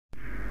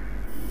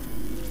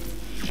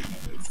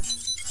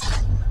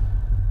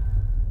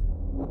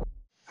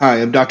Hi,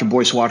 I'm Dr.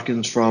 Boyce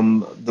Watkins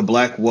from the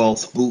Black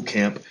Wealth Boot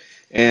Camp.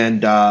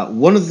 And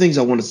one of the things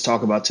I wanted to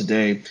talk about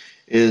today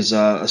is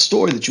a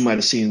story that you might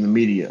have seen in the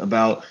media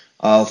about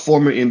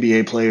former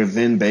NBA player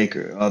Vin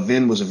Baker.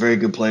 Vin was a very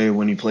good player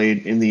when he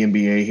played in the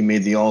NBA. He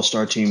made the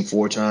All-Star team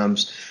 4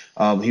 times.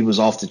 He was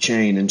off the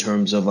chain in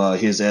terms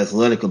of his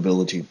athletic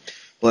ability.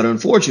 But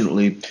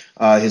unfortunately,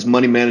 his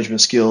money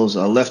management skills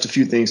left a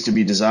few things to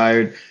be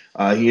desired.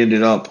 He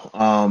ended up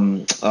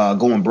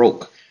going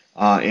broke.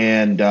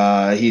 And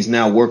he's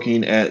now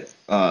working at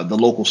the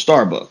local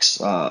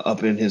Starbucks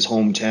up in his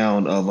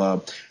hometown of,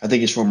 I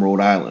think he's from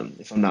Rhode Island,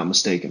 if I'm not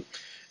mistaken.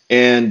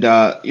 And,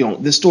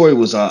 this story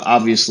was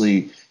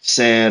obviously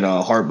sad,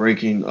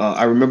 heartbreaking.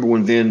 I remember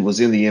when Vin was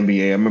in the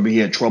NBA, I remember he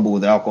had trouble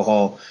with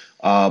alcohol,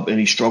 and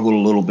he struggled a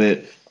little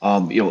bit,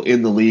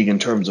 in the league in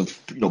terms of,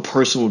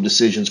 personal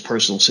decisions,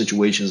 personal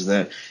situations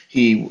that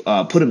he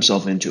put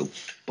himself into.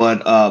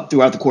 But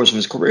throughout the course of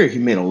his career, he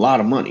made a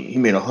lot of money. He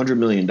made $100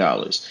 million.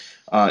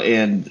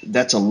 And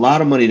that's a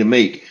lot of money to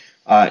make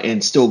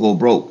and still go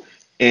broke.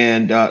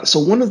 And so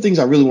one of the things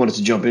I really wanted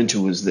to jump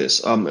into is this.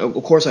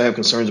 Of course, I have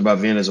concerns about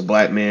Vin as a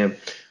black man.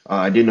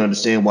 I didn't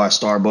understand why the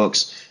former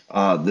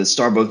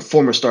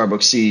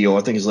Starbucks CEO,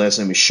 I think his last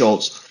name is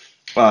Schultz,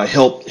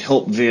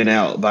 helped Vin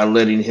out by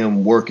letting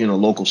him work in a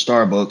local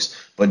Starbucks,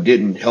 but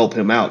didn't help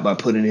him out by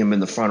putting him in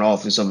the front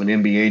office of an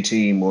NBA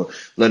team or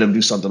let him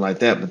do something like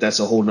that. But that's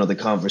a whole nother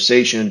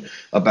conversation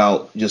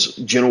about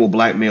just general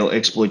black male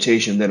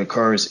exploitation that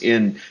occurs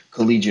in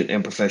collegiate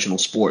and professional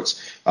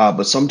sports.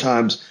 But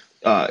sometimes,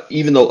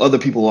 even though other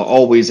people are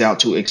always out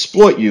to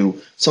exploit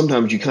you,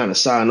 sometimes you kind of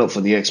sign up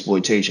for the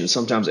exploitation.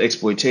 Sometimes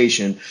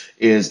exploitation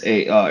is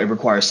it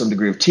requires some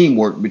degree of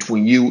teamwork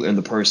between you and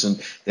the person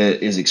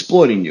that is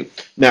exploiting you.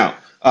 Now,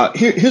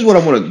 here's what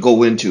I want to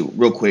go into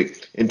real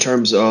quick in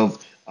terms of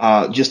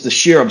just the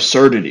sheer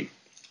absurdity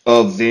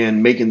of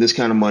Van making this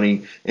kind of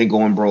money and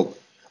going broke.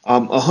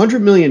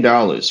 $100 million,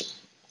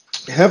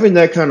 having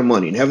that kind of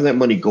money and having that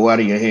money go out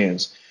of your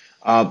hands,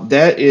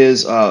 that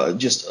is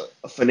just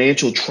a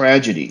financial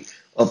tragedy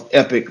of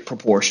epic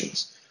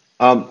proportions.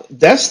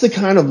 That's the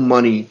kind of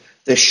money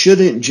that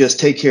shouldn't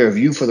just take care of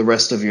you for the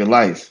rest of your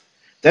life.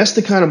 That's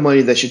the kind of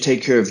money that should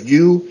take care of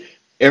you,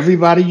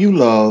 everybody you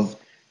love,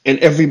 and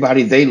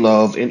everybody they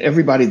love, and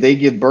everybody they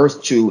give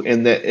birth to,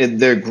 and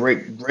their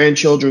great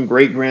grandchildren,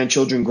 great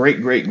grandchildren,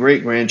 great great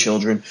great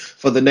grandchildren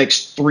for the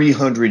next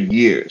 300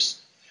 years.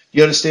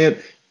 You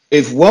understand?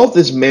 If wealth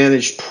is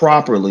managed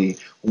properly,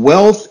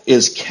 wealth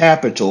is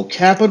capital.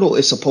 Capital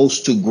is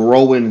supposed to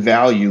grow in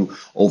value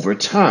over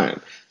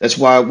time. That's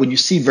why when you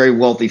see very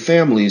wealthy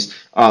families,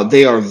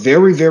 they are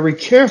very, very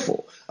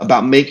careful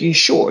about making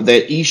sure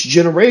that each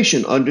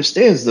generation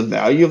understands the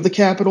value of the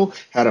capital,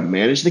 how to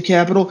manage the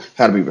capital,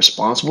 how to be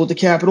responsible with the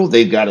capital.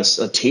 They've got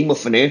a team of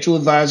financial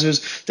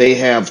advisors. They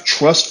have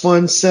trust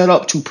funds set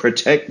up to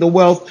protect the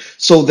wealth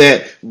so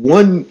that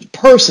one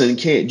person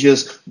can't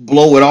just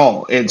blow it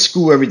all and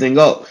screw everything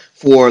up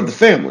for the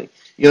family.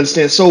 You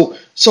understand? So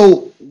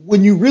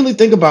when you really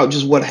think about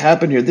just what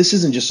happened here, this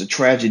isn't just a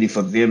tragedy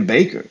for Vin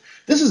Baker.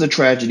 This is a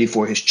tragedy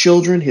for his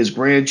children, his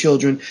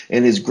grandchildren,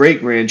 and his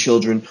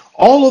great-grandchildren,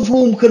 all of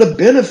whom could have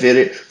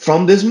benefited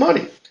from this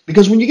money.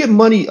 Because when you get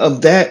money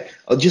of that,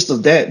 just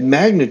of that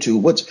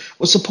magnitude, what's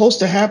supposed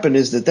to happen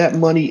is that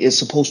money is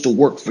supposed to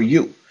work for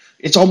you.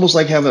 It's almost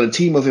like having a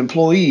team of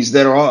employees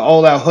that are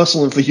all out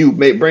hustling for you,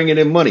 bringing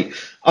in money.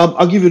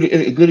 I'll give you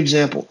a good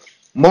example.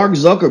 Mark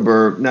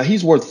Zuckerberg, now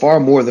he's worth far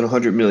more than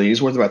 100 million.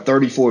 He's worth about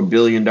 $34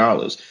 billion.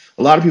 A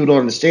lot of people don't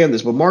understand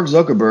this, but Mark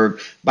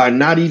Zuckerberg, by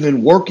not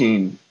even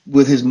working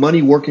with his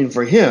money working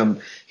for him,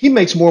 he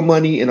makes more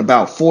money in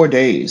about 4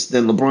 days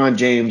than LeBron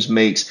James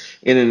makes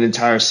in an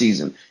entire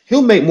season.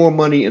 He'll make more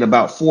money in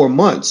about 4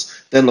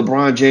 months than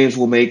LeBron James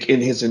will make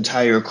in his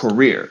entire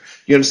career.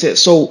 You understand?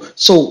 So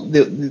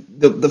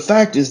the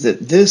fact is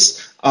that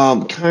this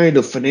kind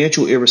of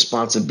financial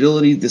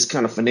irresponsibility, this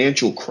kind of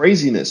financial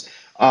craziness,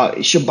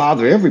 it should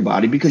bother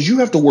everybody because you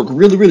have to work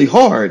really, really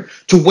hard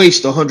to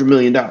waste $100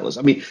 million.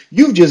 I mean,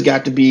 you've just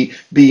got to be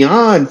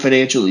beyond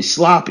financially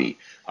sloppy.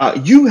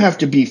 You have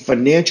to be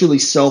financially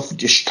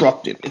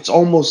self-destructive. It's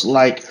almost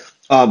like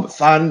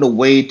finding a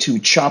way to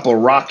chop a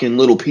rock in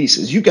little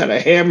pieces. You got to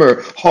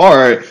hammer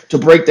hard to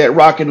break that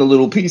rock into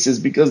little pieces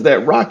because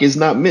that rock is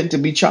not meant to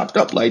be chopped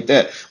up like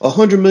that.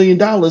 $100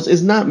 million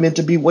is not meant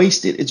to be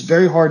wasted. It's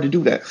very hard to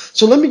do that.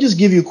 So let me just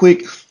give you a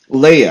quick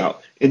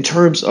layout in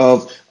terms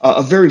of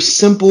a very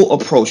simple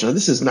approach. Now,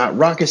 this is not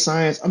rocket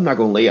science. I'm not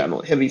going to lay out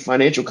no heavy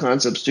financial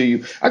concepts to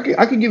you. I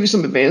can give you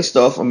some advanced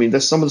stuff. I mean,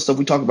 that's some of the stuff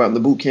we talk about in the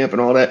boot camp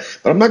and all that,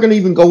 but I'm not going to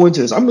even go into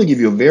this. I'm going to give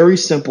you a very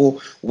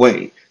simple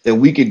way that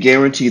we could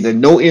guarantee that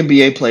no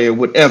NBA player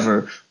would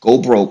ever go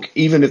broke,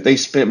 even if they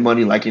spent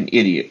money like an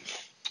idiot.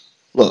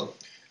 Look,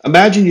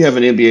 imagine you have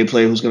an NBA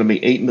player who's going to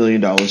make $8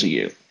 million a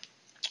year.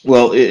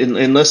 Well,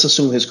 and let's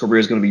assume his career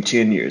is going to be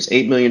 10 years.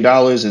 $8 million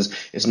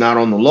is not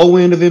on the low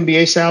end of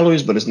NBA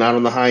salaries, but it's not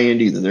on the high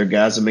end either. There are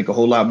guys that make a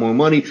whole lot more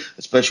money,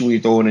 especially when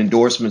you throw in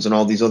endorsements and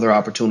all these other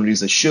opportunities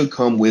that should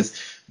come with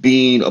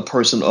being a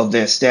person of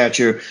that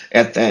stature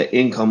at that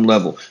income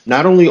level.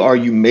 Not only are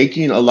you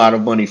making a lot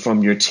of money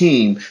from your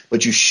team,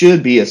 but you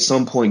should be at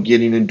some point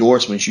getting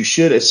endorsements. You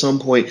should at some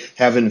point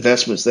have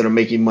investments that are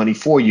making money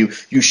for you.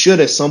 You should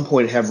at some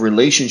point have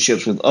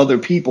relationships with other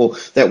people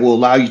that will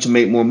allow you to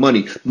make more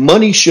money.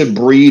 Money should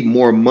breed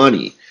more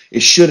money.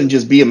 It shouldn't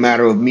just be a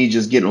matter of me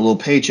just getting a little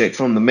paycheck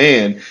from the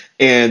man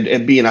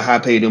and being a high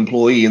paid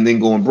employee and then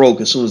going broke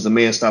as soon as the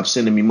man stops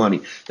sending me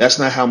money. That's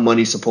not how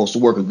money's supposed to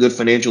work. A good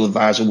financial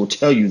advisor will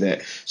tell you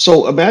that.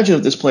 So imagine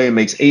if this player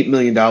makes $8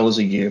 million a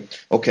year.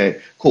 Okay,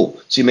 cool.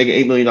 So you're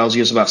making $8 million a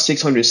year, so about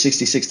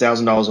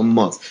 $666,000 a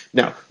month.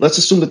 Now, let's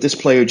assume that this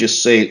player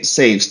just saves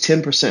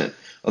 10%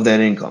 of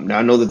that income. Now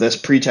I know that that's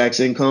pre-tax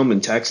income,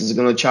 and taxes are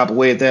going to chop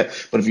away at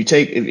that. But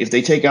if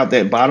they take out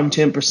that bottom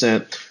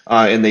 10%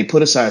 and they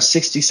put aside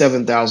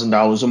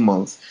 $67,000 a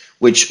month,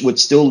 which would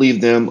still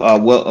leave them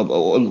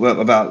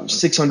about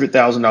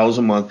 $600,000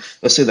 a month.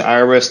 Let's say the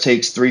IRS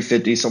takes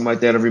 $350, something like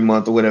that every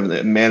month or whatever.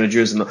 The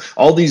managers and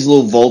all these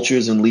little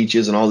vultures and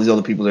leeches and all these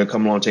other people that are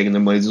coming along taking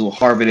their money, these little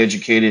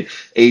Harvard-educated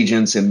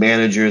agents and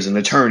managers and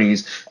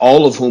attorneys,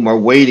 all of whom are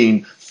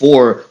waiting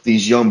for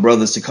these young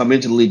brothers to come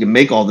into the league and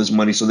make all this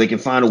money so they can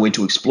find a way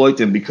to exploit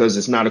them, because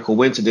it's not a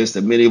coincidence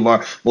that many of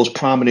our most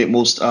prominent,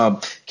 most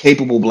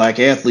capable black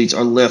athletes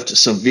are left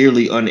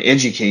severely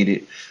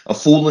uneducated. A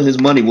fool and his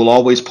money will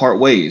always part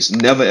ways.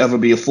 Never, ever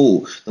be a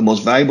fool. The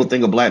most valuable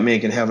thing a black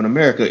man can have in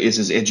America is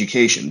his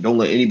education. Don't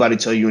let anybody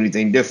tell you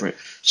anything different.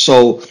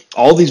 So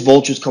all these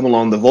vultures come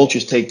along. The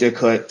vultures take their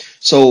cut.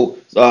 So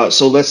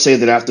let's say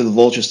that after the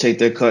vultures take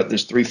their cut,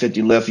 there's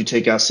 $350 left. You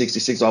take out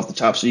 66 off the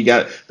top. So you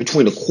got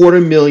between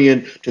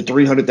 $250,000 to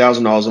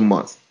 $300,000 a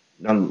month.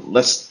 Now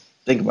let's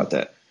think about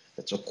that.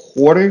 That's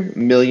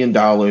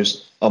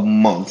 $250,000 a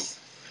month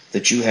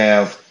that you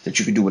have that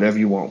you can do whatever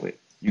you want with.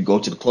 You go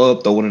to the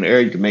club, throw it in the air,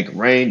 you can make it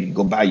rain, you can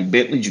go buy your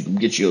Bentleys, you can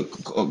get you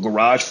a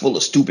garage full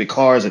of stupid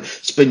cars and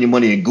spend your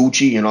money in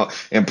Gucci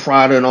and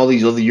Prada and all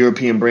these other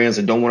European brands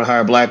that don't want to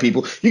hire black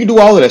people. You can do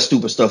all of that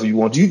stupid stuff if you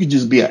want to. You can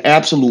just be an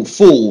absolute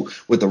fool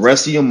with the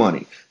rest of your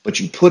money. But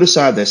you put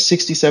aside that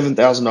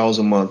 $67,000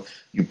 a month,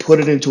 you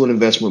put it into an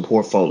investment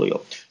portfolio.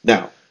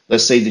 Now,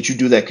 let's say that you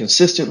do that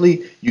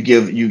consistently. You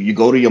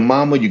go to your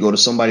mama, you go to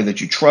somebody that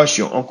you trust,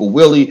 your Uncle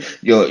Willie,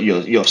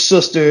 your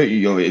sister,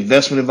 your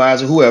investment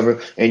advisor, whoever,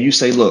 and you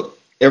say, look,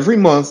 every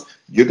month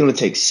you're going to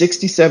take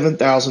 $67,000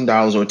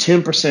 or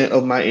 10%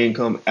 of my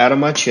income out of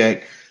my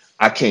check.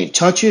 I can't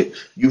touch it.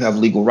 You have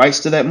legal rights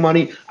to that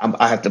money.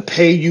 I have to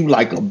pay you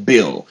like a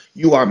bill.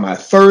 You are my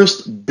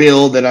first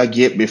bill that I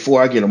get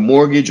before I get a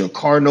mortgage or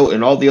car note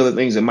and all the other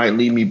things that might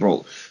leave me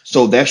broke.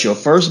 So that's your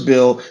first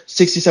bill,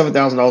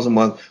 $67,000 a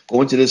month,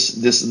 go into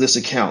this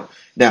account.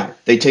 Now,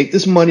 they take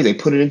this money, they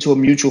put it into a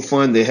mutual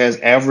fund that has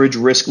average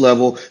risk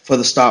level for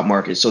the stock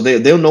market. So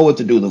they'll know what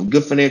to do. The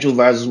good financial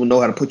advisors will know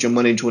how to put your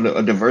money into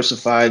a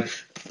diversified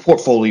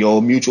portfolio,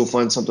 a mutual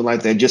fund, something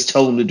like that. Just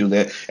tell them to do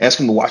that. Ask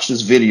them to watch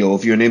this video.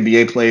 If you're an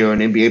NBA player or an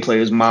NBA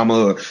player's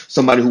mama or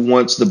somebody who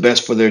wants the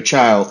best for their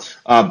child,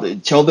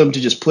 tell them to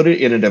just put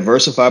it in a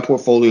diversified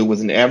portfolio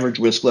with an average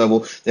risk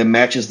level that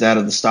matches that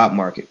of the stock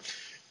market.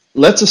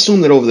 Let's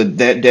assume that over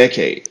that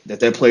decade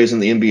that plays in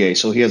the NBA,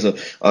 so he has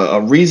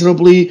a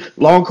reasonably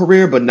long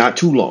career, but not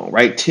too long,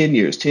 right? 10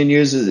 years. 10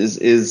 years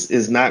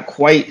is not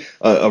quite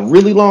a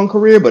really long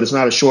career, but it's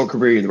not a short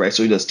career either, right?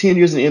 So he does 10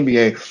 years in the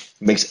NBA,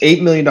 makes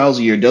 $8 million a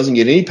year, doesn't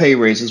get any pay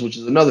raises, which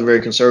is another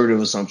very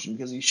conservative assumption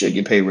because he should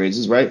get pay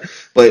raises, right?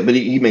 But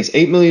he makes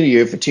 $8 million a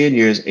year for 10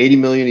 years, $80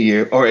 million a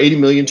year, or $80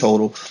 million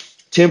total.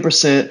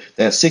 10%,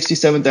 that's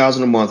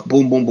 $67,000 a month,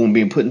 boom, boom, boom,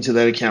 being put into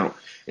that account.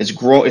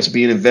 It's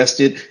being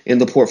invested in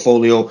the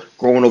portfolio,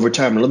 growing over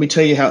time. And let me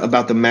tell you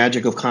about the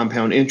magic of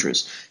compound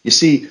interest. You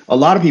see, a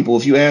lot of people,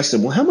 if you ask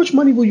them, well, how much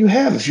money will you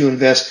have if you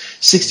invest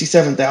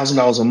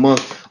 $67,000 a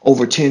month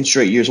over 10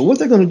 straight years? Well, what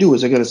they're going to do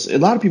is a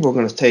lot of people are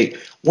going to take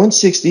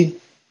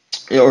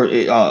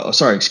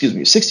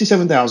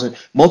 67,000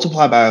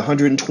 multiplied by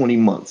 120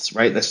 months,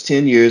 right? That's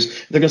 10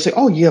 years. They're going to say,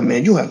 oh, yeah,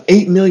 man, you have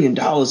 $8 million.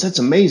 That's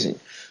amazing.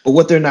 But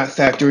what they're not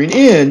factoring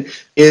in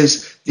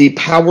is the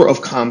power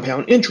of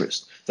compound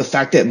interest. The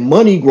fact that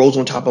money grows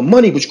on top of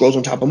money, which grows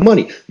on top of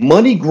money.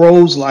 Money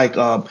grows like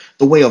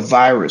the way a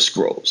virus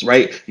grows,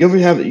 right? You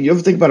ever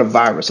think about a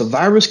virus? A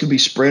virus could be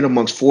spread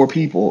amongst 4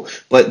 people,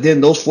 but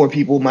then those 4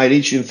 people might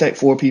each infect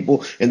 4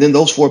 people, and then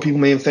those 4 people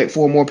may infect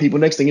 4 more people.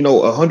 Next thing you know,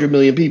 100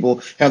 million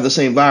people have the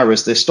same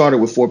virus that started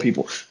with 4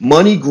 people.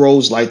 Money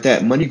grows like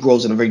that. Money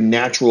grows in a very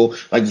natural,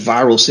 like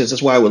viral sense.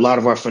 That's why a lot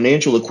of our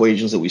financial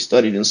equations that we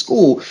studied in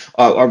school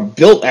are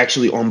built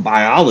actually on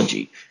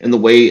biology and the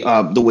way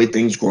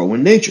things grow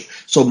in nature.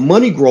 So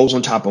money grows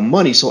on top of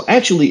money. So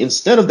actually,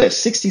 instead of that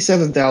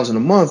 $67,000 a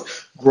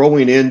month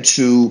growing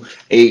into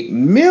 $8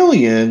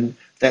 million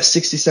that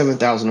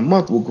 67,000 a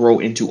month will grow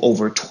into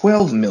over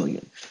 12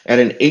 million at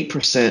an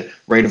 8%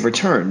 rate of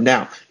return.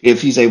 Now,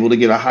 if he's able to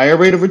get a higher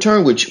rate of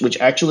return, which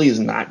actually is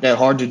not that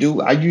hard to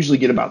do, I usually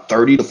get about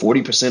 30 to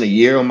 40% a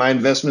year on my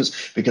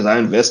investments because I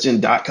invest in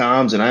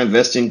 .coms and I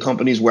invest in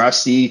companies where I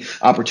see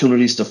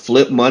opportunities to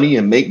flip money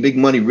and make big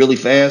money really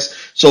fast.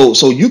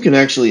 So you can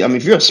actually, I mean,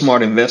 if you're a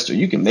smart investor,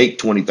 you can make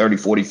 20, 30,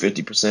 40,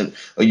 50%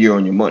 a year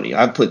on your money.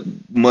 I put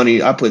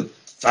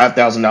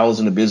 $5,000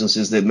 into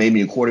businesses that made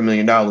me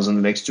 $250,000 in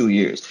the next 2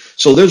 years.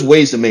 So there's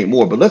ways to make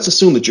more, but let's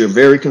assume that you're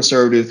very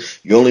conservative.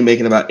 You're only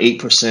making about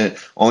 8%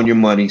 on your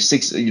money,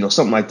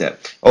 something like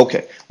that.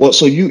 Okay. Well,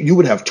 so you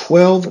would have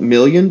 $12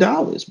 million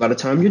by the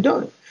time you're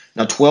done.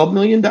 Now, $12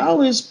 million,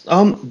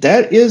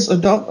 that is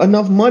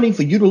enough money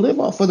for you to live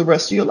off for the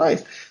rest of your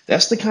life.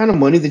 That's the kind of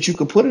money that you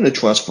could put in a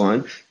trust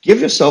fund, give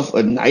yourself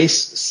a nice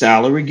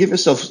salary, give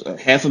yourself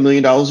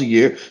 $500,000 a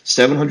year,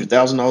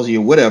 $700,000 a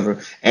year,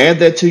 whatever, add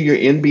that to your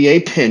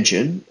NBA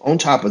pension on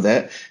top of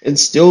that, and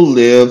still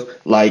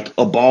live like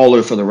a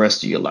baller for the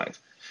rest of your life.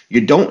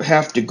 You don't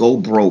have to go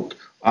broke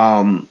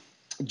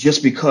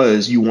just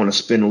because you want to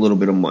spend a little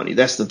bit of money.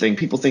 That's the thing.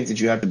 People think that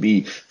you have to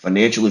be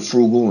financially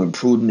frugal and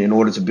prudent in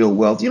order to build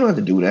wealth. You don't have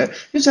to do that.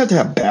 You just have to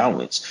have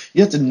balance.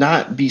 You have to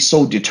not be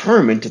so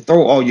determined to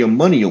throw all your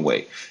money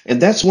away.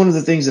 And that's one of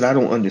the things that I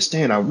don't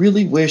understand. I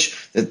really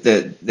wish that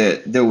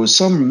there was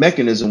some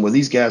mechanism where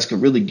these guys could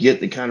really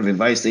get the kind of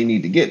advice they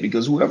need to get,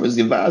 because whoever's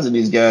advising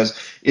these guys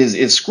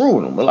is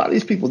screwing them. A lot of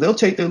these people, they'll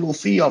take their little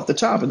fee off the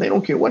top and they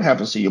don't care what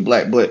happens to your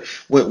black. But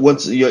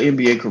once your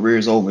NBA career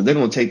is over, they're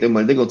going to take their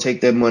money. They're going to take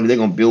that money. They're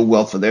going to build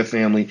wealth for their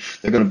family.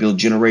 They're going to build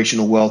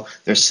generational wealth.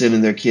 They're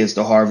sending their kids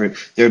to Harvard.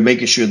 They're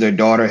making sure their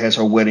daughter has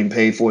her wedding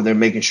paid for. They're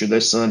making sure their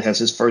son has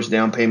his first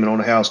down payment on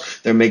a house.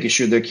 They're making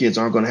sure their kids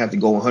aren't going to have to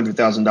go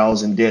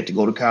 $100,000 in debt to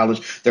go to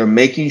college. They're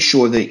making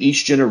sure that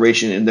each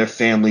generation in their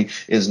family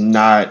is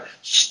not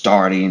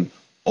starting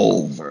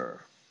over.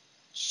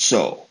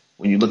 So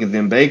when you look at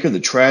Vin Baker, the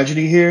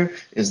tragedy here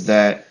is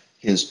that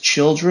his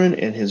children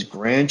and his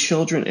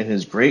grandchildren and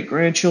his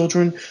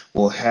great-grandchildren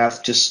will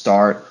have to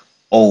start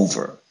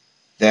over.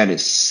 That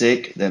is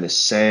sick. That is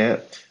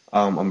sad.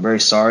 I'm very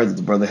sorry that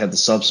the brother had the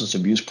substance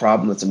abuse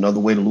problem. That's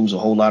another way to lose a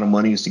whole lot of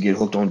money, is to get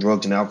hooked on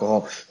drugs and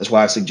alcohol. That's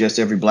why I suggest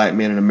every black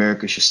man in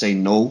America should say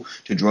no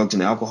to drugs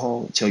and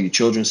alcohol. Tell your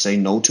children, say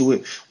no to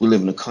it. We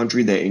live in a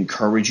country that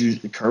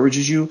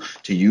encourages you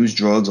to use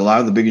drugs. A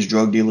lot of the biggest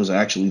drug dealers are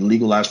actually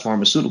legalized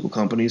pharmaceutical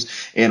companies.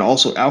 And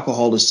also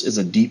alcohol is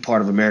a deep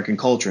part of American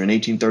culture. In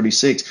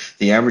 1836,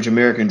 the average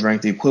American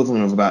drank the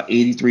equivalent of about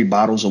 83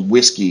 bottles of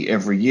whiskey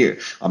every year.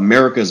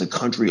 America is a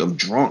country of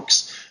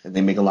drunks. And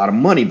they make a lot of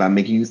money by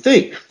making you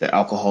think that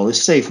alcohol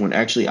is safe, when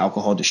actually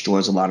alcohol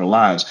destroys a lot of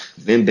lives.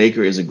 Vin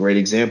Baker is a great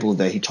example of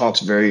that. He talks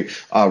very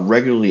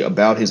regularly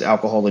about his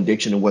alcohol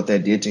addiction and what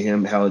that did to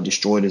him, how it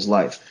destroyed his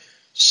life.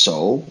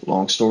 So,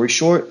 long story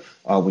short,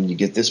 when you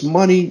get this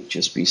money,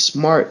 just be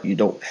smart. You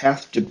don't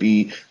have to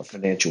be a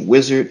financial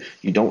wizard.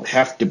 You don't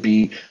have to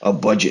be a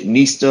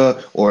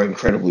budgetnista or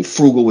incredibly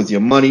frugal with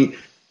your money.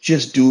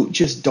 Just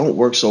don't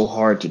work so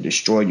hard to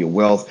destroy your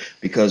wealth,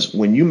 because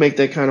when you make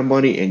that kind of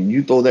money and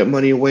you throw that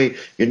money away,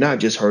 you're not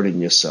just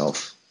hurting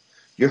yourself.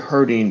 You're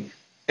hurting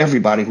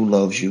everybody who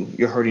loves you.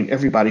 You're hurting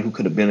everybody who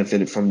could have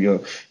benefited from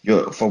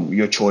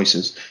your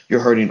choices.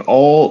 You're hurting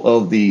all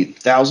of the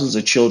thousands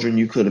of children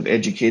you could have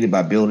educated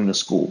by building a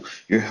school.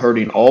 You're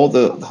hurting all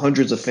the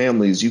hundreds of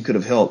families you could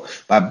have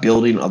helped by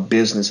building a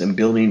business and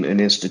building an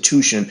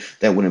institution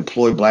that would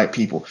employ black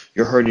people.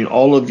 You're hurting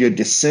all of your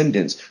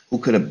descendants who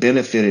could have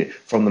benefited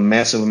from the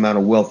massive amount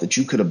of wealth that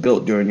you could have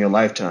built during your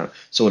lifetime.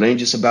 So it ain't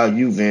just about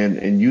you, Vin,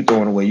 and you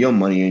throwing away your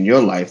money in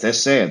your life. That's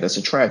sad. That's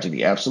a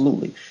tragedy.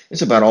 Absolutely.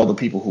 It's about all the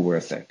people who were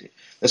affected.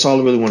 That's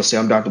all I really want to say.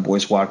 I'm Dr.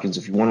 Boyce Watkins.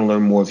 If you want to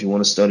learn more, if you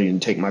want to study and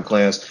take my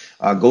class,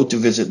 go to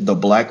visit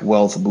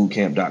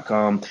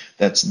theblackwealthbootcamp.com.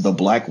 That's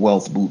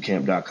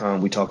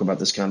theblackwealthbootcamp.com. We talk about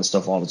this kind of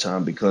stuff all the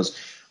time, because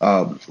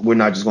we're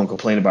not just going to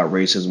complain about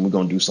racism. We're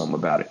going to do something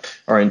about it.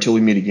 All right, until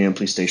we meet again,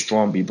 please stay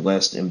strong, be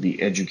blessed, and be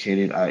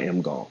educated. I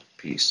am gone.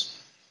 Peace.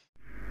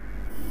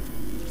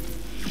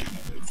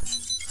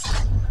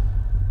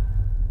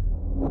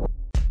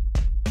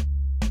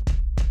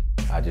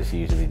 I just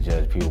usually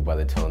judge people by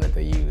the tone that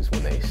they use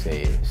when they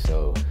say it.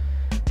 So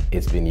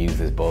it's been used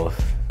as both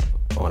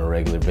on a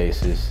regular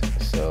basis.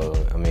 So,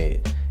 I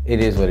mean, it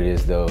is what it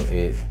is, though.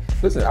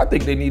 Listen, I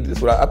think they need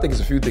this. I think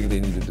it's a few things they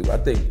need to do. I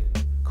think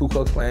Ku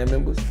Klux Klan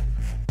members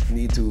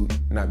need to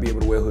not be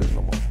able to wear hoods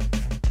no more.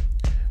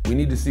 We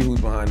need to see who's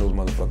behind those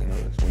motherfucking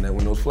hoods. When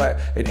those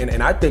flags,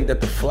 and I think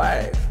that the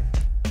flag,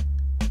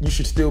 you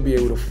should still be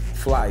able to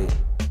fly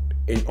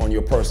it on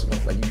your personal.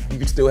 Like you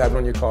can still have it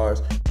on your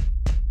cars.